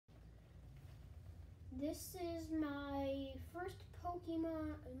This is my first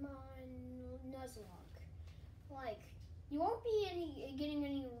Pokemon Nuzzlocke. Like, you won't be getting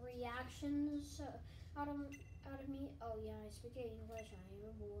any reactions out of me. Oh yeah, I speak English. I am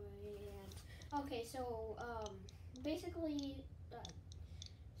a boy. And okay, so basically,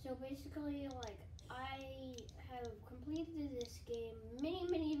 like I have completed this game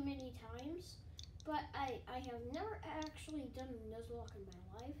many times, but I have never actually done Nuzlocke in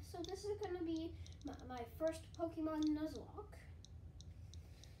my life. So this is gonna be my first Pokemon Nuzlocke.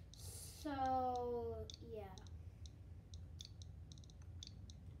 So yeah.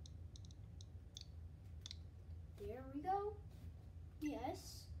 There we go.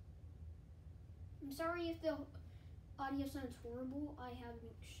 Yes. I'm sorry if the audio sounds horrible. I have an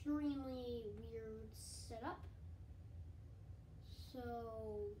extremely weird setup. So,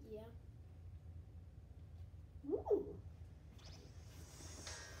 yeah. Ooh.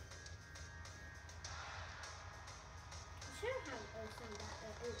 I should have some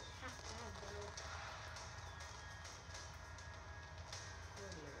that half bad though.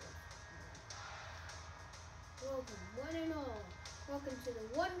 Welcome, one and all. Welcome to the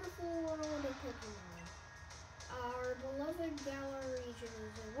wonderful world of Pokemon. Our beloved Galar region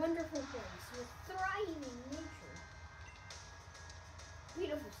is a wonderful place with thriving nature,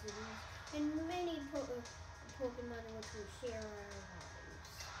 beautiful cities, and many Pokemon in which we share our lives.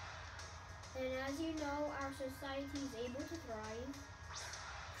 And as you know, our society is able to thrive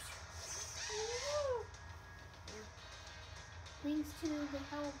thanks to the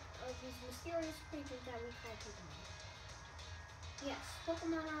help of these mysterious creatures that we call Pokemon. Yes,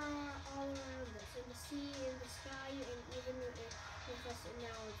 Pokemon are all around us, in the sea, in the sky, and even with us in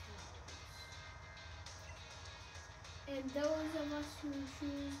our towns. And those of us who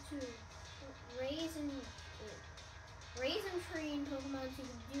choose to raise and train Pokemon to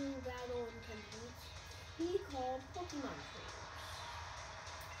do battle and compete, be called Pokemon trainers.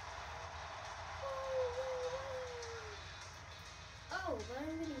 Oh, but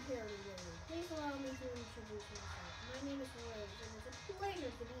I'm getting carried away. Please allow me to introduce myself. My name is Rose, and it's a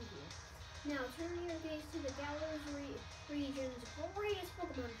pleasure to be here. Now, turn your gaze to the Galar's region's greatest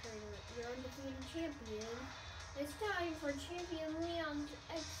Pokemon trainer, your undefeated champion. It's time for Champion Leon's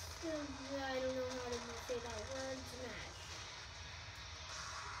I don't know how to say that word, match.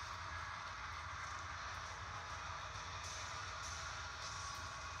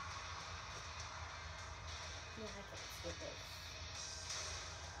 Yeah, I can't skip it.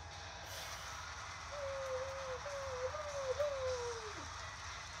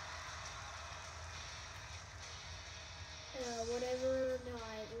 Whatever, no,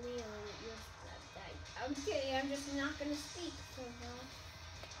 Leon, I'm kidding, I'm just not gonna speak somehow.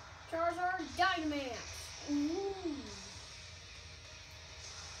 Charizard Dynamax! Ooh!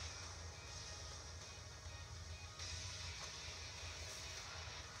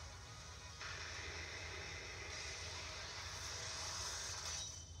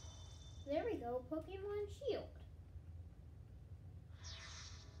 There we go, Pokemon Shield.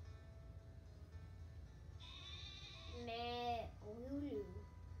 Meh, Lulu.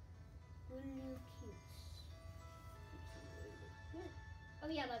 Lulu cutes. Oh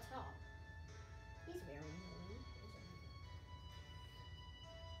yeah, that's Hop. He's very annoying, isn't he?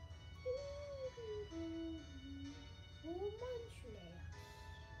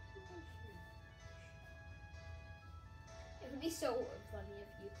 It would be so funny if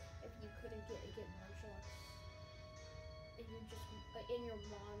you couldn't get martial arts and you just and your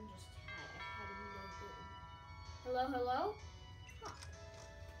mom just had a no. Hello? Huh.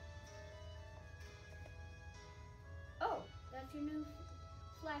 Oh, that's your new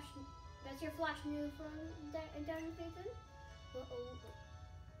flash. That's your flash move from Diamond Phaeton?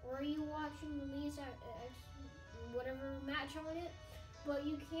 Or are you watching Lee's whatever match on it? But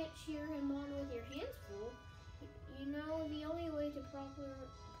you can't cheer him on with your hands full. You know, the only way to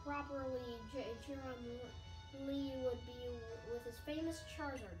properly cheer on Lee would be with his famous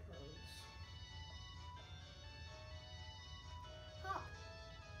Charizard pose. Hop,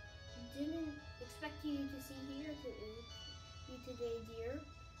 didn't expect you to see you today, dear.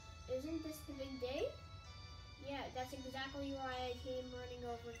 Isn't this the big day? Yeah, that's exactly why I came running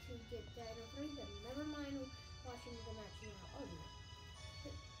over to get Dino 3, but never mind watching the match now. Oh no.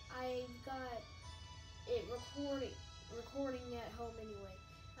 I've got it recording at home anyway.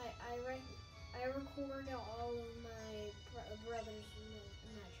 I record all of my brother's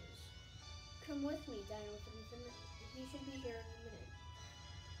matches. Come with me, Dino 3. He should be here in a minute.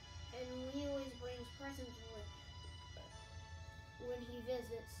 And he always brings presents when he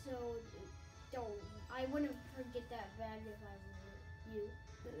visits, so I wouldn't forget that bag if I were you.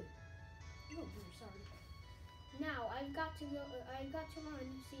 Oh, dear, sorry. Now I've got to go. I've got to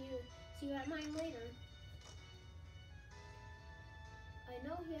run. See you at mine later. I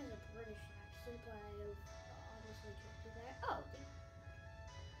know he has a British accent, but I obviously can't do that. Oh, and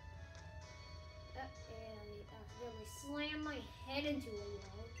I accidentally slammed my head into a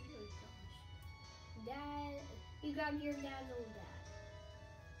wall. Dear gosh. Dad, you got your dad's old dad.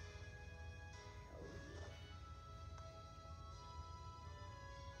 Oh yeah.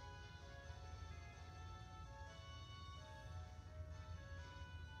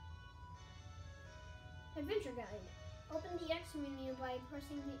 Adventure guide. Open the X menu by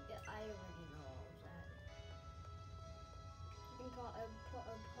pressing the. I already know all of that. You can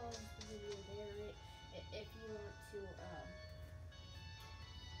pause the video there if you want to.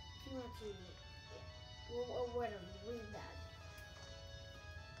 If you want to, yeah. Or whatever, read that.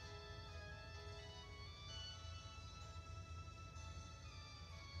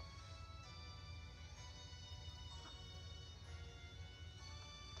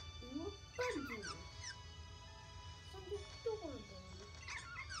 What buggy? Something adorable.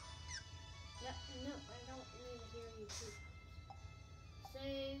 No, I don't need to hear you two times.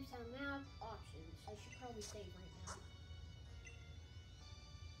 Save, time out, options. I should probably save right now.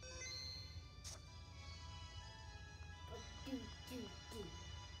 Do.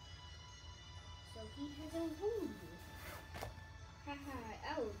 So he has a wound. Haha,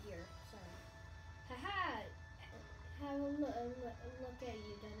 oh dear, sorry. Haha, have a look at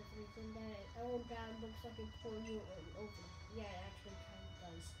you, Jonathan. That old guy looks like a poor you over. Yeah, it actually kind of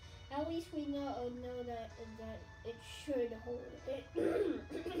does. At least we know that it should hold it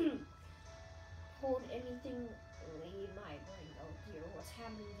hold anything in my brain. Oh dear, what's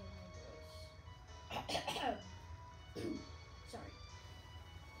happening to my voice? Sorry.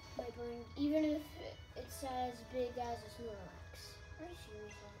 My brain, even if it's as big as a Snorlax. Are you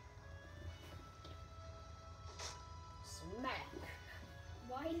serious? Smack!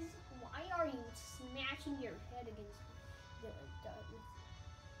 Why are you smashing your head against the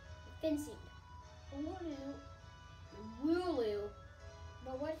fencing? Wooloo.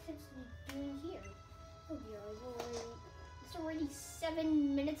 But what's it doing here? Oh dear, it's already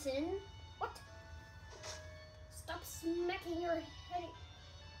 7 minutes in. What? Stop smacking your head.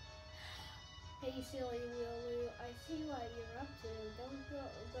 Hey, silly Wooloo, I see what you're up to. Don't go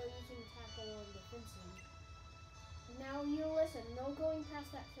using tackle on the fencing. Now you listen, no going past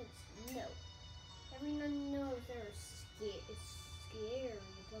that fence. No. Everyone knows they're scared. The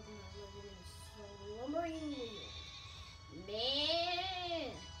Pokemon living in a slumbering world.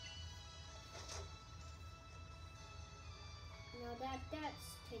 Man! Now that's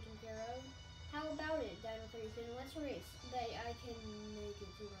taken care of. How about it, Dino 3? Let's race. But I can make it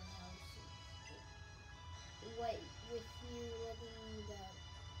to my house. Wait, with you looking around that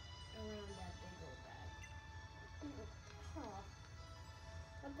big old bag. Hop.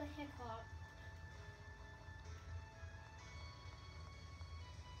 What the heck, Hop?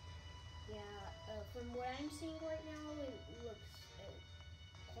 Yeah, from what I'm seeing right now, it looks,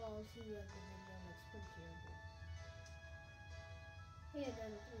 quality of the video looks pretty terrible. Hey,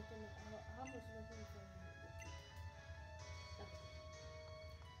 then, Hop was looking for me. Okay.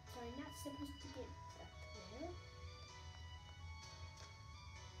 So I'm not supposed to get back there.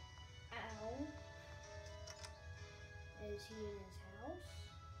 Ow. Is he in his house?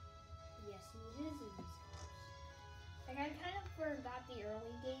 Yes, he is in his house. Like, I kind of forgot the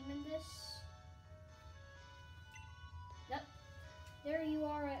early game in this. Yep. There you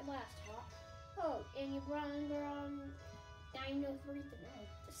are at last, Hop. Oh, and you brought on Dino 3.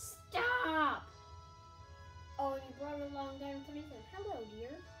 Stop! Oh, and you brought along Dino 3. Hello,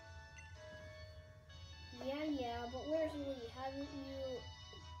 dear. Yeah, but where's Lee? Haven't you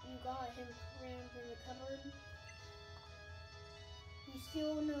got him crammed in the cupboard? He's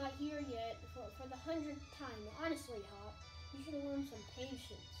still not here yet for the 100th time. Honestly, Hop, you should have learned some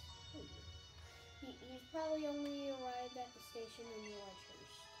patience. He's probably only arrived at the station in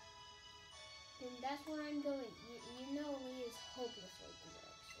Whitehurst. And that's where I'm going. You know Lee is hopeless with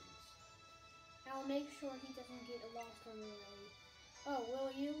directions. I'll make sure he doesn't get lost on the way. Oh, will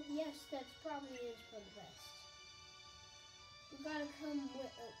you? Yes, that's probably is for the best. You gotta come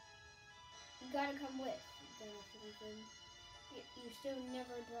with. Jonathan. You still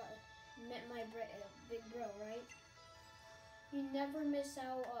never met my big bro, right? You never miss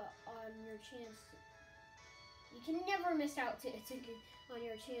out on your chance. You can never miss out on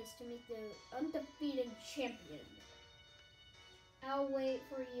your chance to meet the undefeated champion. I'll wait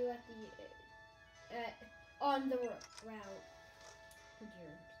for you on the route. Oh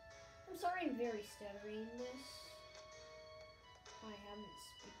dear. I'm sorry I'm very stuttery in this. I haven't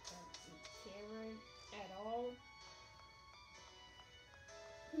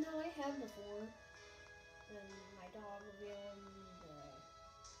before. And my dog revealing the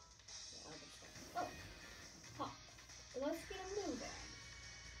other stuff. Oh, huh. Let's get a move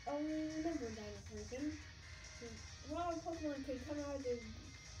on. Remember, Dinosaur King. Wild Pokemon can come out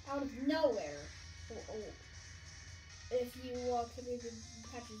of nowhere. If you walk through the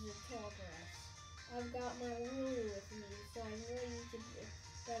patches of tall grass. I've got my Lulu with me, so I'm ready to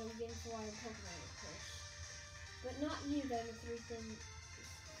battle against wild Pokemon, of course. But not you, Dinosaur King.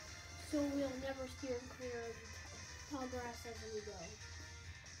 So we'll never steer clear of the tall grass as we go. I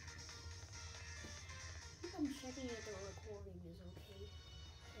think I'm checking if the recording is okay.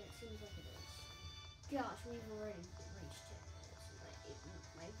 And it seems like it is. Gosh, we've already reached 10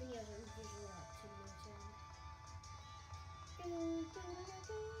 minutes. My videos are usually about 10 minutes long.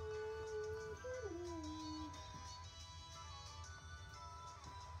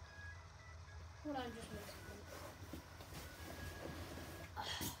 Hold on just 1 second.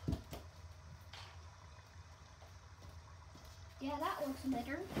 Yeah, that looks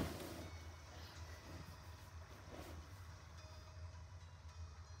better.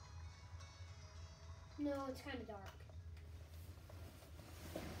 No, it's kind of dark.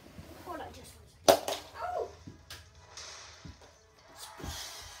 Hold on just 1 second. Oh!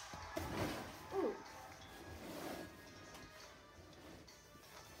 Ooh.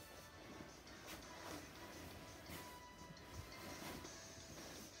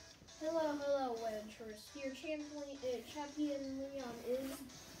 Hello, adventurers. Your champion Leon is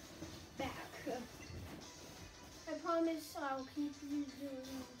back. I promise I'll keep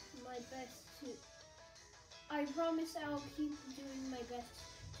doing my best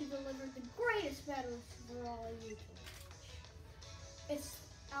to deliver the greatest battles for all of you to watch. It's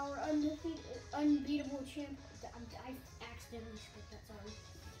our unbeatable champ. I accidentally skipped that song.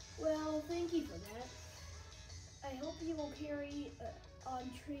 Well, thank you for that. I hope you will carry on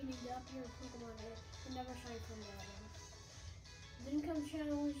training up your Pokemon and never shy from that one. Then come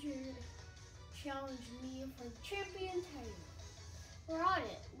challenge me for the champion title. We're on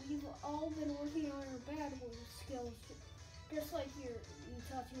it. We've all been working on our battle skills, just like you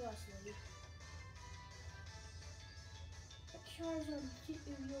taught to us, lady. But Charizard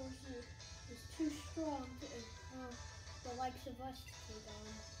of yours is too strong for the likes of us to take on.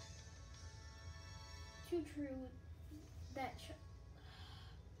 Too true that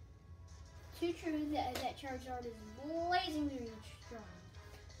Charizard is blazingly strong.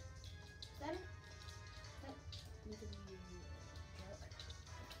 That you can be a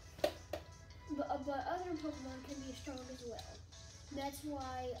jerk. But other Pokemon can be strong as well. That's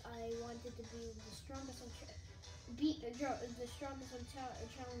why I wanted to be the strongest of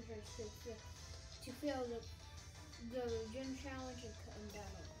challengers to fill the gym challenge and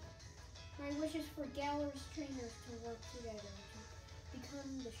battle. My wish is for Galar's trainers to work together to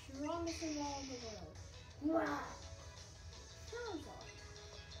become the strongest in all the world. Wow! Charizard.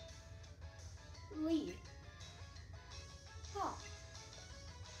 Lead. Ha!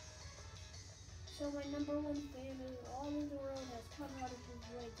 So my number one fan in all of the world has come out of his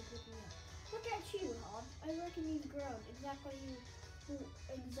way to pick me up. Look at you, Hob. I reckon you've grown exactly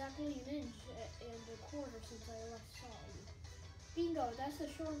an inch and a quarter since I last saw you. Bingo, that's the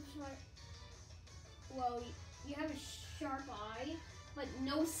shortest. Well, you have a sharp eye, but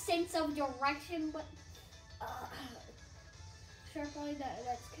no sense of direction. But sharp eye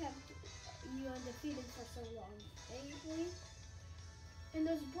that's kept you undefeated for so long, eh? And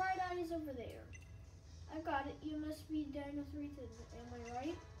those bright eyes over there. I got it. You must be Dino 3000. Am I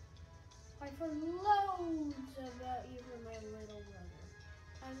right? I've heard loads about you from my little brother.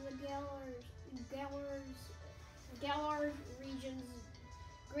 I'm the Galar region's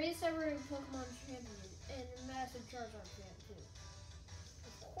greatest ever Pokemon champion and a massive Charizard fan too.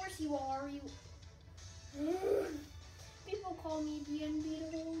 Of course you are. People call me the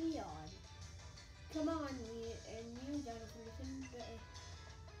unbeatable Leon. Come on, and you, Dino 3000.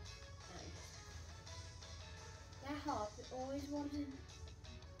 That Hop always wanting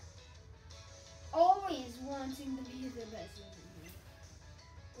to be the best of me.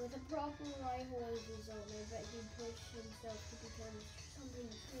 With a proper rival of his own, I bet he'd push himself to become something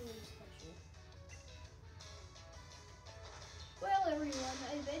truly special. Well, everyone,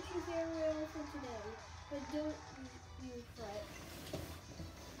 I bid you farewell for today, but don't you fret.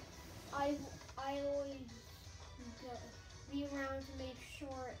 I'll always be around to make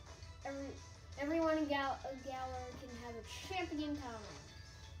sure everyone in Galar can have a champion time.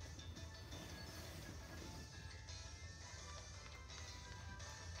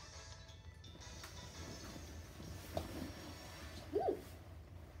 Woo!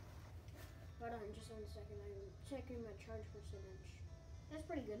 Hold on just 1 second. I'm checking my charge percentage. That's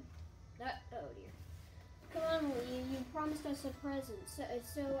pretty good. Oh dear. Come on, Lee. You promised us a present, so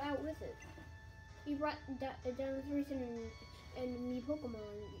out with it. You brought down Thurston and me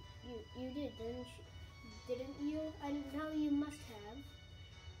Pokemon. You did, didn't you? I didn't know you must have.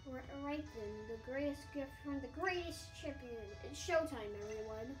 Right then, the greatest gift from the greatest champion. It's showtime,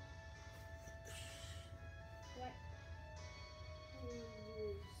 everyone. What?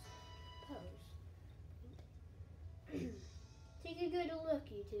 Pose. Take a good look,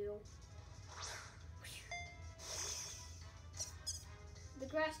 you two. The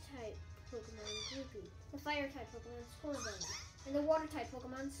grass type Pokemon Groupie, the fire type Pokemon Scorbunny, and the water type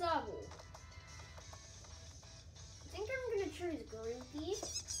Pokemon Sobble. I think I'm gonna choose Groupie.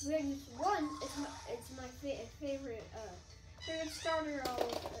 One, it's my favorite starter out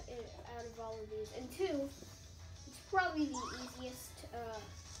of all of these, and two, it's probably the easiest.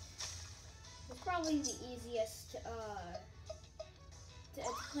 It's probably the easiest to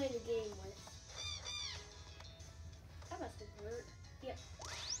play the game with. That must have hurt. Yep.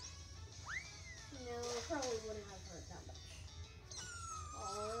 No, it probably wouldn't have hurt that much.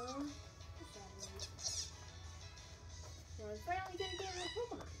 Oh, so I'm finally gonna get a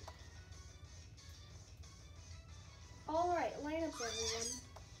Pokemon. Alright, line up everyone.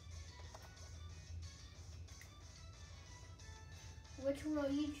 Which will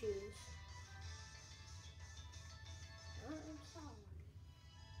you choose?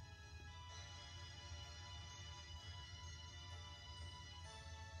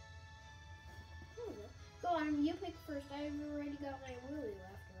 Go on, you pick first. I've already got my Wooloo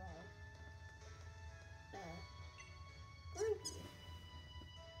after all. Groupie.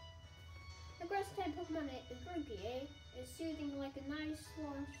 The grass type Pokemon Groupie, is soothing like a nice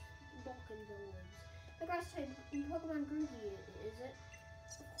long walk in the woods. The grass type Pokemon Groupie, is it?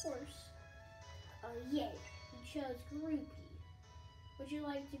 Of course. Yay. You chose Groupie. Would you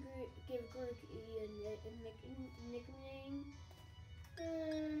like to give Groupie a nickname?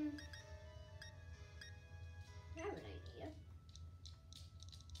 I have an idea.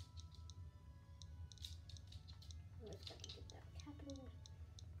 Let's get that capital.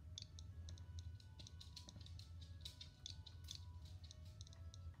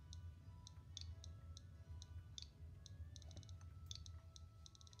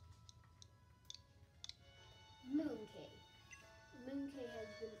 Mooncake. Mooncake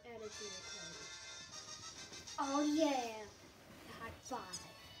has been added to your party. Oh yeah! High five.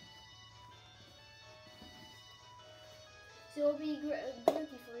 So it'll be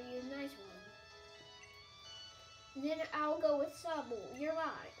Grookey for you, nice one. And then I'll go with Sobble. You're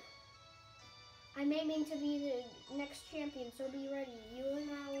right. I'm aiming to be the next champion, so be ready. You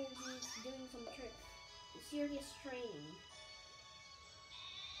and I will be doing some serious training.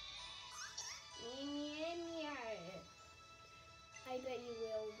 I bet you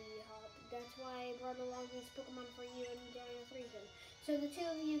will be, Hop. That's why I brought along these Pokemon for you and Dino Freezen. So the two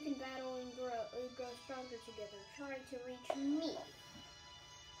of you can battle and grow stronger together. Try to reach me.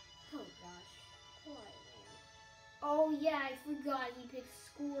 Oh gosh. Quiet man. Oh yeah, I forgot he picked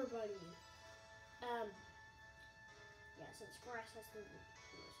Scorbunny. Yeah, since grass has the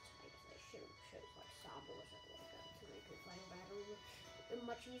most types, I should have chose like Sobble or something like that to make the final battle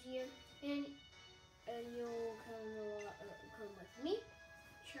much easier. And you'll come with me.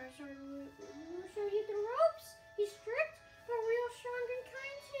 Charizard will show you the ropes. He's strict, but real strong and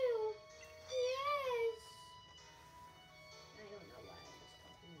kind too. Yes. I don't know why I was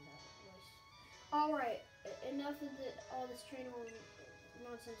talking in that voice. All right, enough of all this training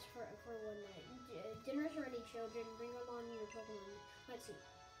nonsense for one night. Dinner's ready, children. Bring along your Pokemon. Let's see.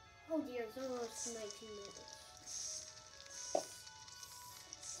 Oh dear, it's almost 19 minutes.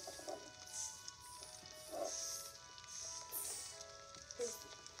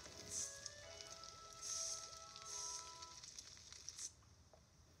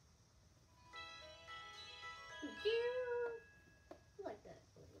 I like that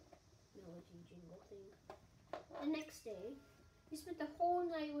melody jingle thing. The next day, you spent the whole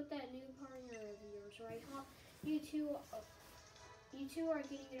night with that new partner of yours, right, Hop? You two are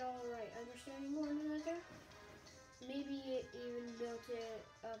getting it all right, understanding one another. Maybe even built it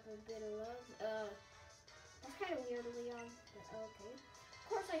up a bit of love. That's kind of weird, Leon. But okay. Of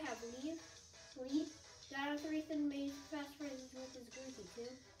course, I have Lee. Dino Freezen made fast friends with his Groupie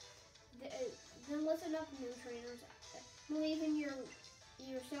too. Then listen up, new trainers. Believe in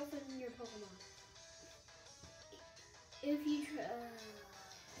yourself and your Pokemon. If you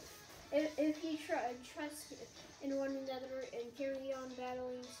trust in one another and carry on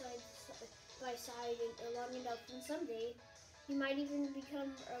battling side by side and long enough, and someday you might even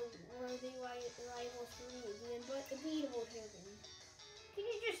become worthy rivals for me, the unbeatable champion. Can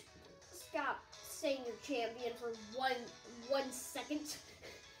you just stop saying you're champion for one second.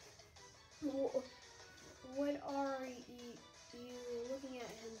 What are you looking at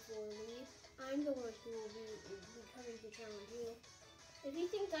him for, Lee? I'm the one who will be coming to challenge you. If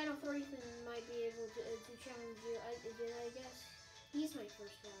you think Dino Threaten might be able to challenge you, then I guess he's my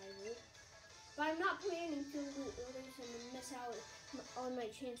first rival. But I'm not planning to lose him and miss out on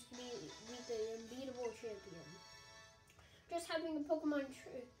my chance to beat the unbeatable champion. Just having a Pokemon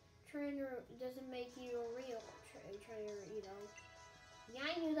trainer doesn't make you a real trainer, you know. Yeah,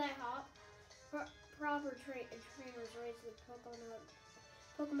 I knew that, Hop. Proper trainers raise the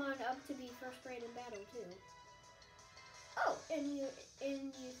Pokemon up to be first grade in battle too. Oh, and you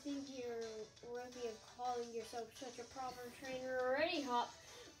think you're worthy of calling yourself such a proper trainer already, Hop?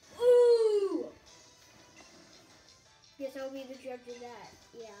 Ooh! Guess I'll be the judge of that.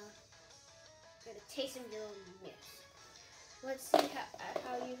 Yeah. Got a taste of your own mess. Let's see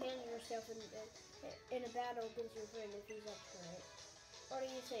how you handle yourself in a battle against your friend if he's up for it. What do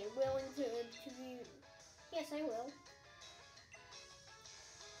you say? Willing to be? Yes, I will.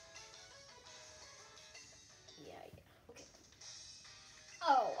 Yeah. Okay.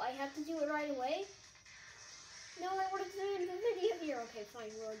 Oh, I have to do it right away? No, I wanted to end the video here. Okay,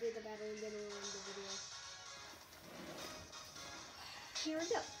 fine. We'll do the battle and then we'll end the video. Here we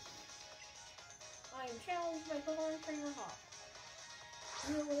go. I am challenged by Pokemon Trainer Hawk.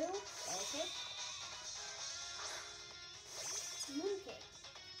 Will. Okay. Mooncake.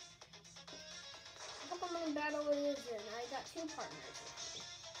 Pokemon battle it is in. I got 2 partners with me.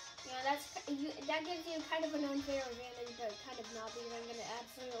 Yeah, that gives you kind of an unfair advantage, but kind of not, because I'm gonna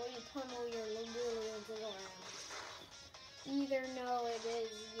absolutely pummel your Lululemon into the ground. Either no, it is,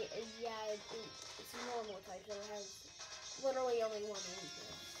 yeah, it's a normal type, so it has literally only one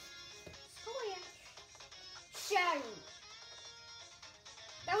weakness. Splash! Shadow!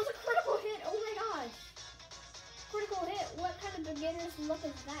 That was a critical hit! Oh my gosh! Critical hit? What kind of beginner's look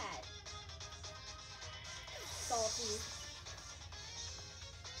is that? Salty.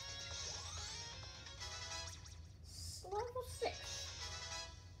 Level 6.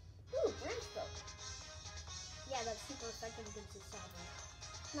 Ooh, Branch Boat. Yeah, that's super effective against the Saber.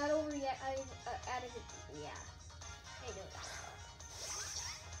 Not over yet. I've added it. Yeah. I know that.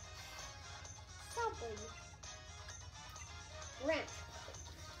 Saber. Branch Boat.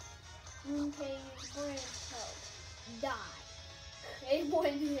 Mooncake, Branch Boat. Die. It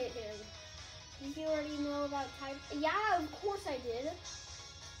wouldn't hit him. Did you already know about type? Yeah, of course I did. And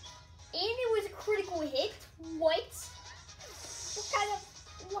it was a critical hit? What? What kind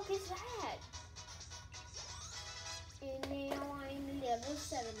of luck is that? And now I'm level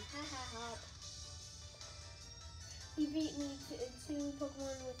 7. Ha ha ha. You beat me to 2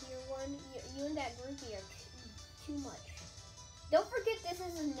 Pokemon with your 1. You and that groupie are too much. Don't forget this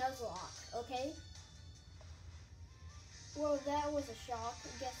is a Nuzzlocke, okay? Well, that was a shock.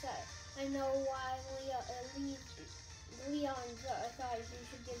 Guess I know why Leon thought he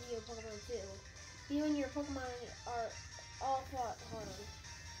should give you a Pokemon too. You and your Pokemon are all fought hard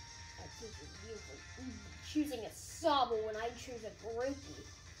at choosing a Sobble when I choose a Groupie.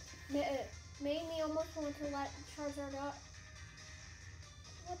 Made me almost want to let Charizard out.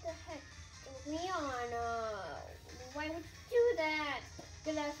 What the heck? Leon, why would you do that?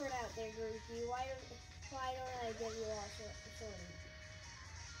 Good effort out there, Groupie. Why don't I give you all sorting?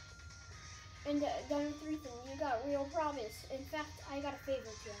 And Dino Threaten, you got real promise. In fact, I got a favor to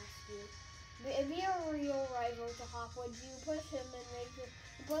ask you. Be a real rival to Hop. Would you push him and make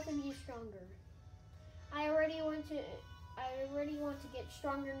both of you stronger? I already want to get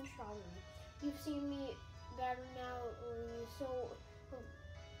stronger and stronger. You've seen me better now, so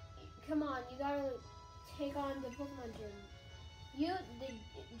come on, you gotta take on the Pokemon gym. You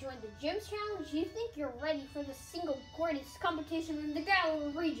joined the Gym's Challenge? You think you're ready for the single greatest competition in the Galar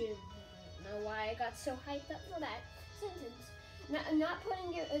region? I don't know why I got so hyped up for that sentence. Not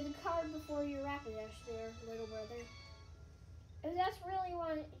putting the cart before your Rapidash there, little brother. If that's really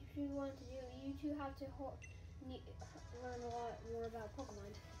what you want to do, you two have to learn a lot more about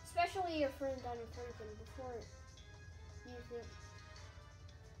Pokemon. Especially your friend Dino Threaten before you think.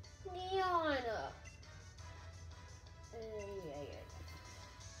 Leon!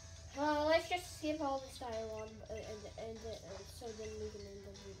 Let's just skip all this dialogue and so then we can end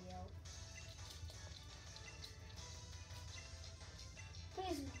the video.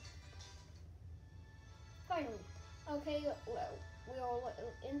 Please. Finally. Okay, well,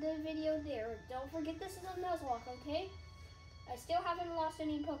 we'll end the video there. Don't forget this is a Nuzzlocke, okay? I still haven't lost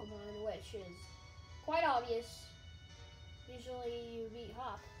any Pokemon, which is quite obvious. Usually you beat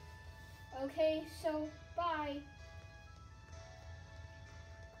Hop. Okay, so bye.